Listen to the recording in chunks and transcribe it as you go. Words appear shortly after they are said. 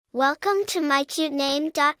Welcome to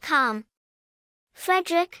mycutename.com.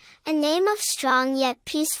 Fredrick, a name of strong yet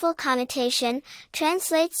peaceful connotation,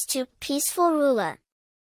 translates to peaceful ruler.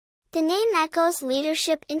 The name echoes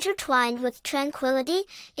leadership intertwined with tranquility,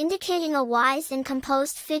 indicating a wise and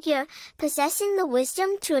composed figure, possessing the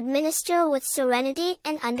wisdom to administer with serenity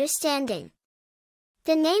and understanding.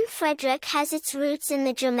 The name Fredrick has its roots in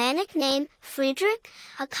the Germanic name Fredrick,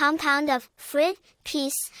 a compound of Frid,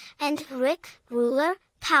 peace, and Rick, ruler,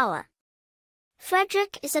 power.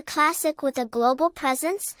 Fredrick is a classic with a global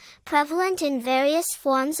presence, prevalent in various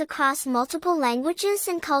forms across multiple languages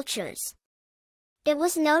and cultures. It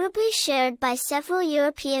was notably shared by several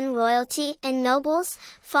European royalty and nobles,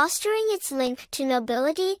 fostering its link to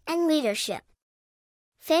nobility and leadership.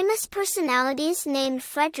 Famous personalities named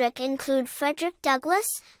Fredrick include Frederick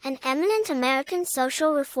Douglass, an eminent American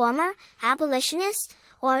social reformer, abolitionist,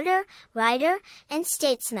 orator, writer, and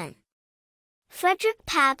statesman. Frederick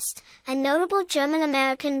Pabst, a notable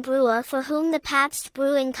German-American brewer for whom the Pabst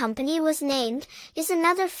Brewing Company was named, is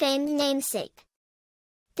another famed namesake.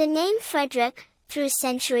 The name Fredrick, through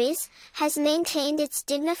centuries, has maintained its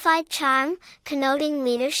dignified charm, connoting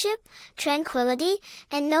leadership, tranquility,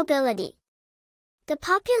 and nobility. The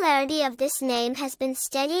popularity of this name has been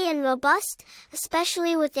steady and robust,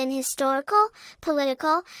 especially within historical,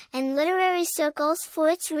 political, and literary circles for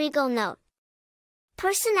its regal note.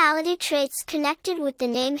 Personality traits connected with the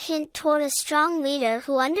name hint toward a strong leader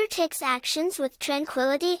who undertakes actions with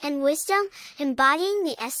tranquility and wisdom, embodying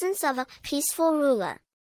the essence of a peaceful ruler.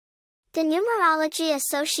 The numerology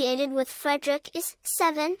associated with Fredrick is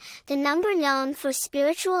 7, the number known for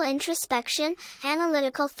spiritual introspection,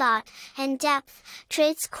 analytical thought, and depth,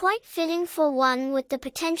 traits quite fitting for one with the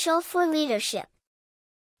potential for leadership.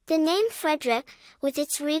 The name Fredrick, with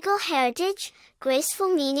its regal heritage, graceful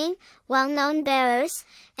meaning, well-known bearers,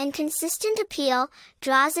 and consistent appeal,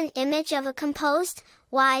 draws an image of a composed,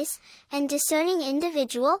 wise, and discerning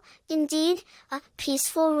individual, indeed, a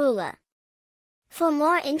peaceful ruler. For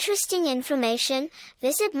more interesting information,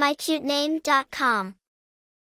 visit mycutename.com.